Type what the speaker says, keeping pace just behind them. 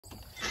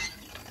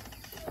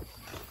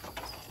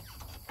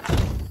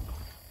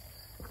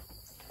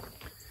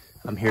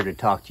I'm here to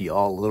talk to you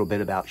all a little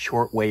bit about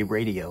shortwave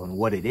radio and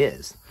what it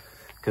is.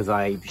 Because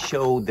I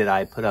showed that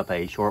I put up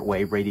a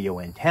shortwave radio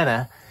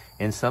antenna,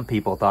 and some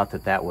people thought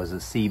that that was a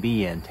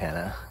CB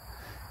antenna.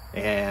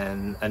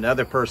 And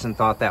another person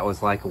thought that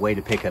was like a way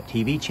to pick up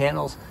TV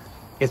channels.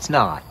 It's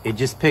not. It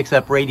just picks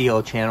up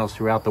radio channels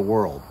throughout the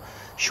world.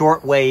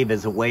 Shortwave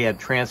is a way of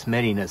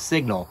transmitting a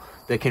signal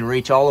that can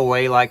reach all the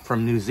way like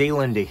from New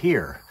Zealand to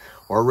here,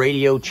 or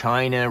Radio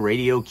China,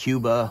 Radio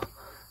Cuba,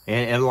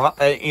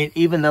 and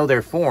even though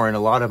they're foreign, a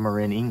lot of them are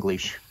in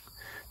English.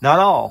 Not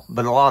all,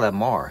 but a lot of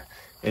them are.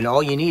 And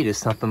all you need is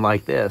something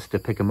like this to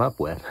pick them up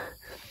with.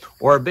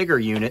 Or a bigger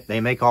unit.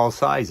 They make all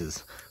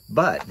sizes.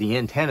 But the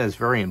antenna is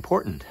very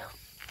important.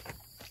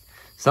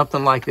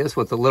 Something like this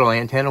with a little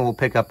antenna will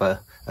pick up a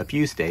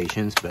few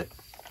stations, but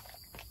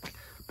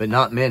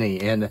not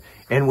many. And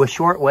with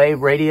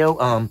shortwave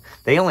radio,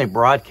 they only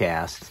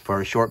broadcast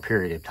for a short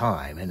period of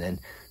time, and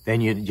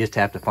then you just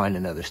have to find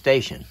another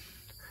station.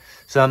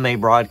 Some may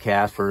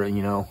broadcast for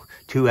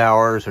 2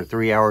 hours or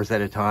 3 hours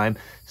at a time.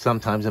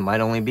 Sometimes it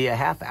might only be a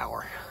half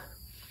hour.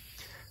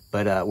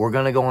 But we're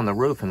going to go on the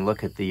roof and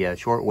look at the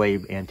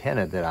shortwave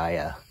antenna that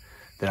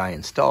I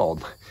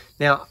installed.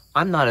 Now,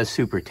 I'm not a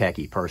super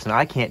techie person.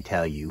 I can't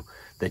tell you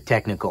the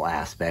technical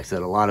aspects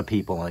that a lot of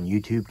people on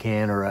YouTube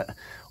can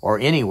or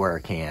anywhere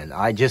can.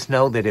 I just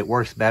know that it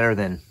works better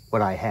than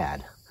what I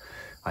had.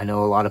 I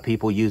know a lot of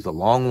people use the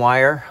long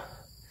wire,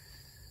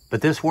 but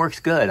this works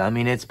good. I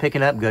mean, it's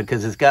picking up good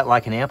because it's got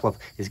like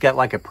it's got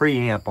like a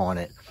preamp on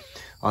it.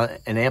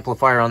 An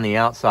amplifier on the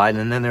outside,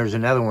 and then there's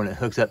another one that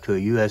hooks up to a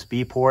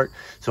USB port.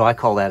 So I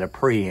call that a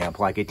preamp,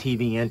 like a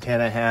TV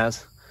antenna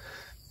has.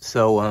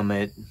 So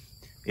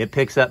it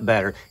picks up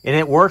better, and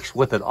it works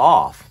with it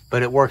off,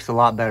 but it works a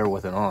lot better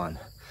with it on.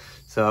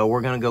 So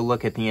we're going to go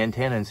look at the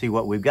antenna and see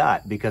what we've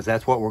got, because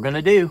that's what we're going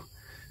to do.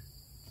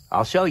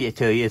 I'll show you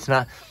to you. It's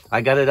not.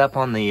 I got it up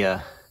on the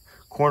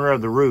corner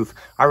of the roof.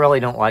 I really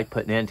don't like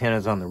putting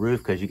antennas on the roof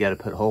because you got to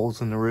put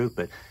holes in the roof,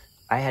 but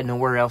I had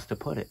nowhere else to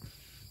put it.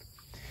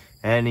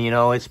 And,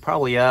 it's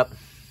probably up,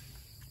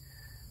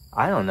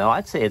 I don't know,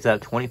 I'd say it's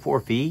up 24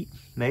 feet,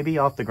 maybe,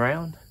 off the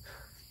ground.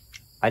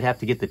 I'd have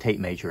to get the tape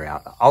measure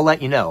out. I'll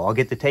let you know. I'll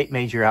get the tape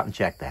measure out and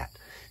check that.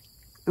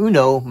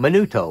 Uno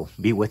minuto.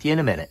 Be with you in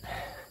a minute.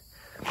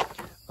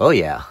 Oh,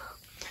 yeah.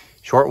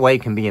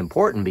 Shortwave can be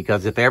important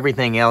because if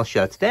everything else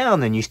shuts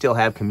down, then you still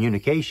have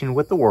communication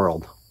with the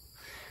world.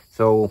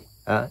 So,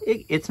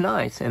 it's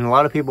nice. And a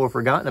lot of people have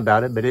forgotten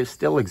about it, but it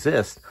still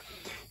exists.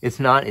 It's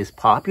not as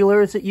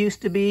popular as it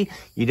used to be.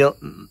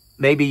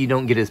 Maybe you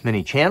don't get as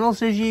many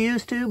channels as you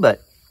used to,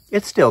 but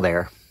it's still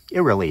there. It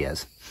really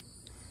is.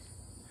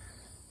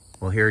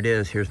 Well, here it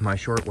is. Here's my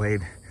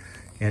shortwave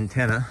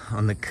antenna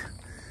on the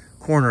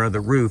corner of the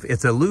roof.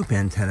 It's a loop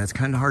antenna. It's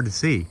kind of hard to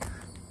see.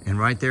 And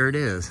right there it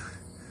is.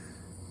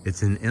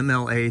 It's an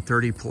MLA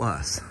 30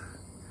 plus.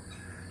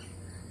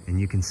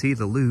 And you can see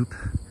the loop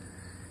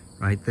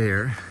right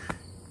there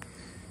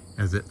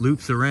as it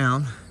loops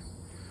around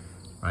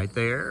right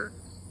there.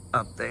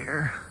 Up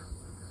there.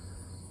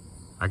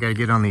 I gotta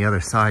get on the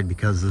other side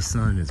because the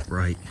sun is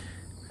bright.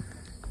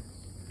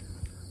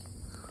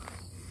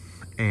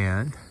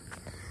 And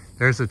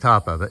there's the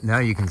top of it. Now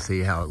you can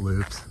see how it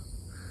loops.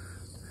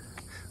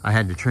 I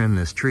had to trim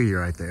this tree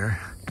right there.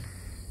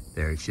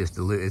 There, it's just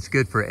a loop. It's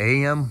good for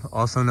AM,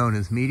 also known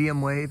as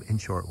medium wave and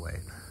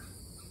shortwave.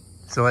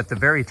 So at the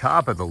very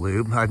top of the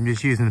loop, I'm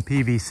just using a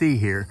PVC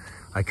here.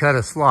 I cut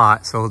a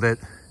slot so that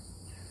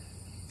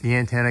the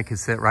antenna could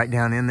sit right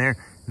down in there.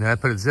 And then I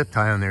put a zip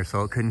tie on there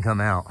so it couldn't come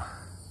out.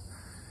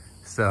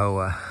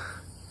 So,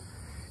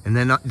 and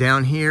then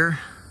down here,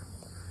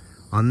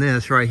 on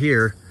this right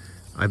here,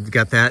 I've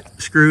got that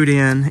screwed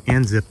in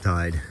and zip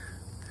tied.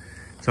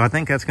 So I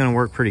think that's gonna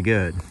work pretty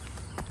good.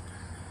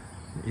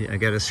 Yeah, I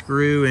got a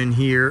screw in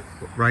here,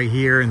 right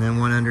here, and then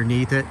one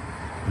underneath it,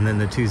 and then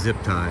the two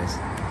zip ties.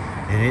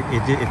 And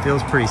it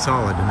feels pretty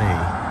solid to me.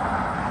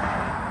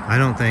 I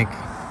don't think,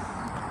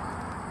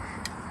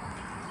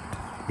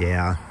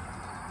 yeah.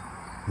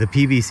 The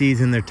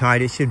PVC's in there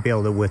tight. It should be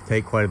able to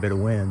take quite a bit of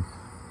wind.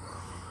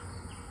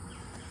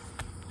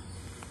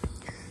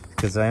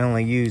 Because I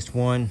only used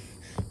one.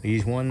 I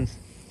used one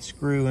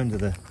screw into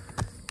the.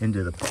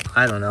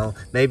 I don't know.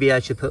 Maybe I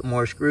should put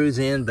more screws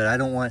in, but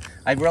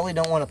I really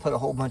don't want to put a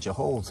whole bunch of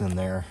holes in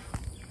there.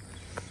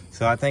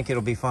 So I think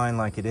it'll be fine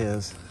like it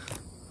is.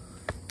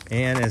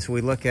 And as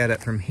we look at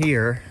it from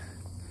here,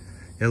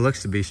 it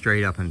looks to be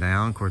straight up and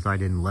down. Of course, I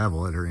didn't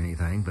level it or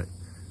anything, but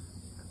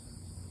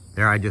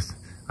there I just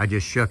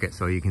shook it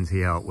so you can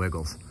see how it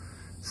wiggles.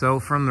 So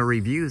from the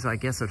reviews, I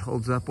guess it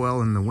holds up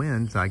well in the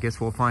wind. So I guess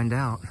we'll find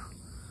out.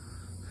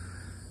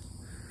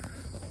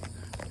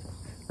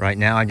 Right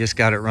now, I just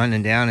got it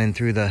running down in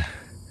through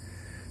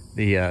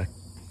the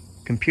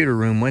computer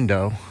room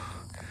window.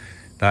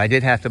 But I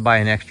did have to buy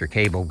an extra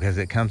cable because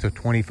it comes with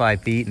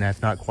 25 feet and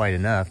that's not quite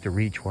enough to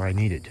reach where I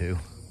need it to.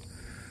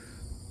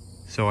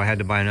 So I had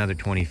to buy another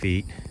 20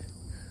 feet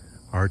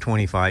or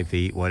 25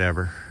 feet,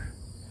 whatever.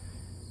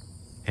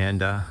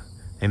 And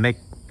they make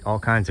all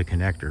kinds of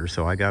connectors,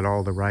 so I got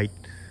all the right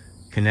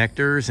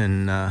connectors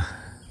and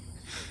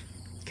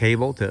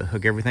cable to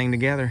hook everything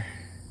together.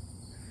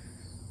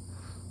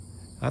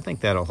 I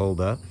think that'll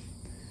hold up.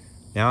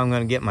 Now I'm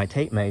going to get my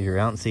tape measure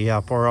out and see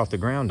how far off the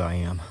ground I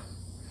am.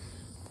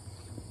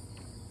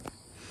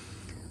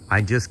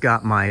 I just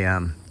got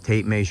my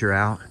tape measure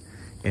out,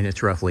 and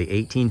it's roughly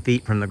 18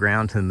 feet from the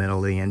ground to the middle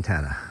of the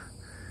antenna.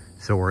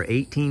 So we're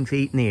 18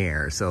 feet in the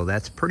air, so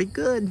that's pretty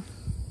good.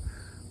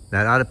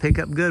 That ought to pick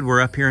up good.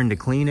 We're up here into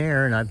clean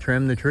air, and I've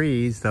trimmed the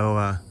trees,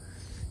 so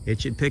it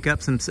should pick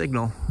up some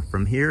signal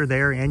from here,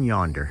 there, and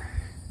yonder.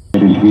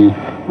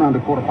 Around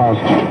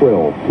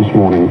 12:15 this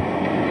morning.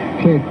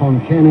 Claire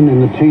Concannon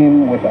and the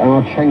team with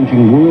Our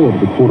Changing World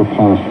at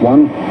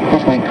 1:15.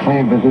 Just make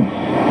Claire visits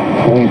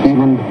New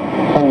Zealand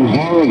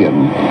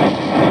Fungarium,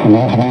 an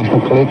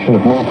international collection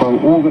of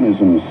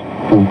microorganisms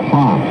from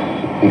plants.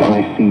 The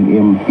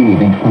ICMP,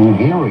 the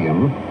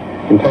Fungarium,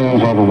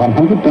 contains over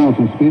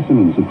 100,000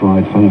 specimens of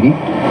dried fungi,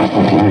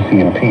 and the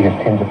ICMP has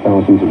tens of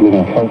thousands of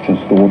living cultures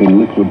stored in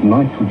liquid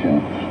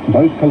nitrogen.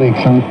 Both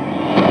collections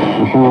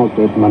are housed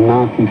at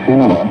Manaki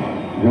Whenua,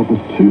 help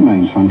with two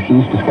main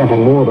functions: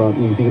 discovering more about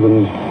New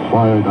Zealand's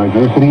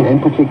biodiversity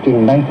and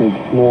protecting native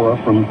flora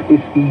from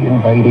pesky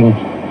invading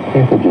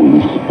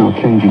pathogens. Our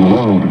Changing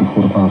World at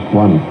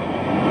 1:15.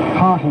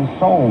 Heart and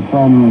Soul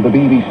from the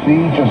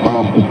BBC just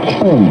after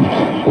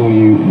 2 for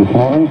you this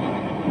morning.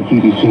 The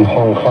BBC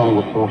Hong Kong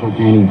reporter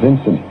Danny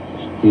Vincent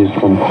is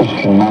from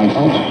Christian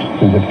migrants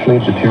who have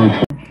fled the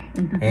territory.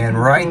 And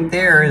right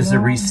there is the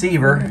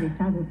receiver.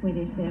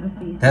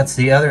 That's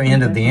the other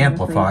end of the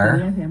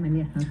amplifier.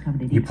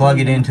 You plug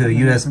it into a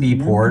USB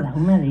port.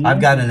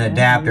 I've got an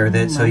adapter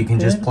that so you can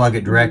just plug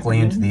it directly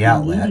into the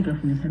outlet.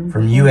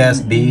 From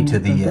USB to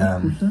the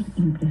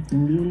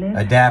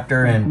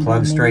adapter and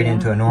plug straight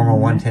into a normal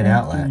 110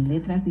 outlet.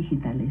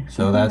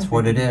 So that's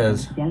what it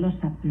is.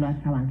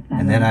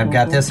 And then I've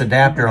got this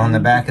adapter on the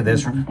back of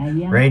this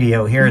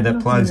radio here that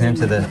plugs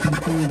into the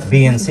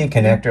BNC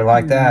connector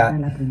like that.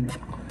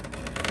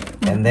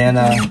 And then,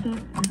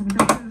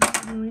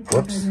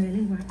 whoops,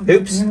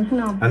 oops,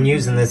 I'm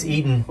using this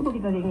Eden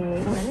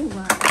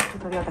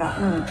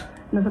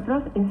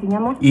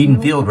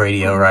field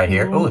radio right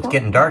here. Oh, it's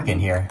getting dark in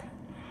here.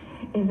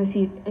 And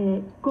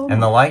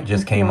the light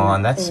just came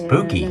on. That's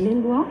spooky.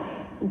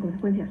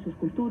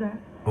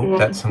 Oh,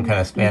 that's some kind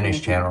of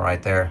Spanish channel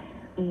right there.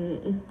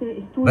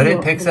 But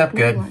it picks up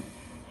good.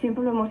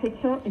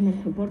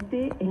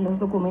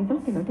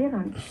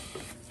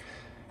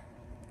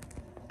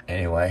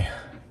 Anyway.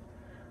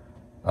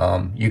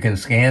 You can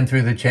scan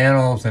through the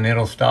channels and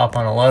it'll stop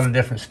on a lot of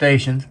different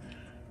stations.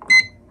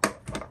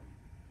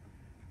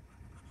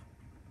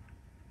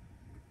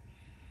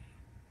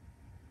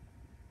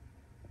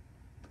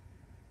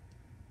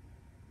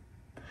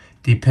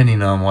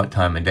 Depending on what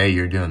time of day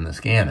you're doing the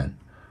scanning.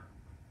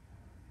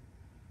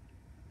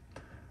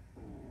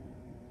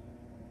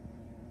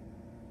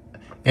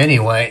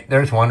 Anyway,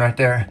 there's one right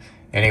there.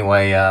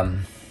 Anyway,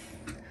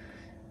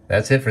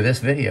 that's it for this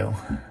video.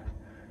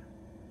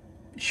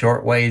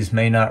 Shortwaves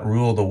may not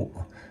rule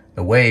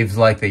the waves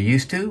like they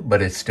used to,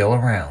 but it's still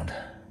around.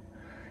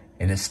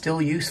 And it's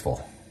still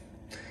useful.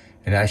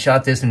 And I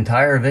shot this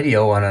entire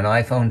video on an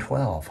iPhone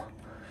 12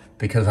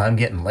 because I'm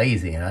getting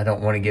lazy and I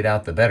don't want to get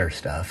out the better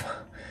stuff.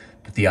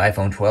 But the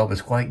iPhone 12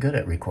 is quite good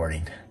at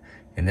recording.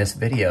 And this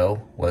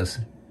video was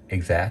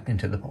exact and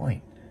to the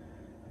point.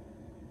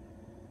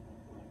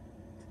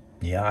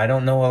 Yeah, I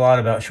don't know a lot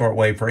about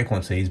shortwave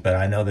frequencies, but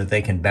I know that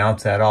they can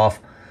bounce that off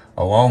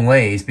a long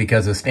ways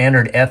because a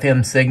standard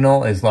FM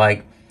signal is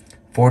like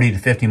 40 to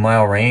 50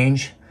 mile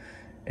range,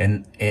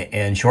 and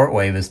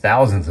shortwave is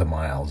thousands of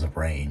miles of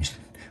range.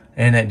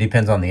 And it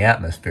depends on the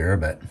atmosphere,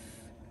 but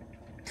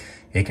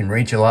it can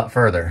reach a lot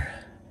further.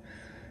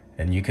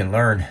 And you can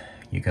learn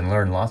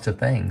lots of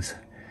things.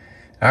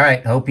 All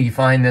right, hope you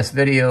find this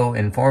video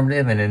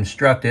informative and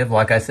instructive.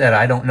 Like I said,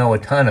 I don't know a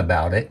ton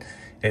about it.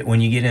 When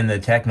you get into the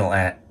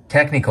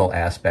technical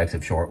aspects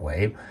of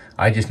shortwave,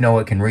 I just know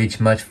it can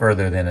reach much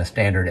further than a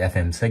standard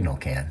FM signal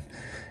can.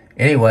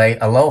 Anyway,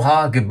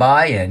 aloha,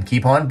 goodbye, and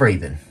keep on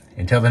breathing.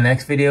 Until the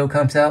next video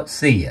comes out,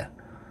 see ya.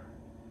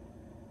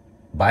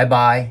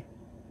 Bye-bye,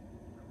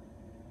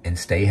 and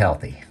stay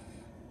healthy.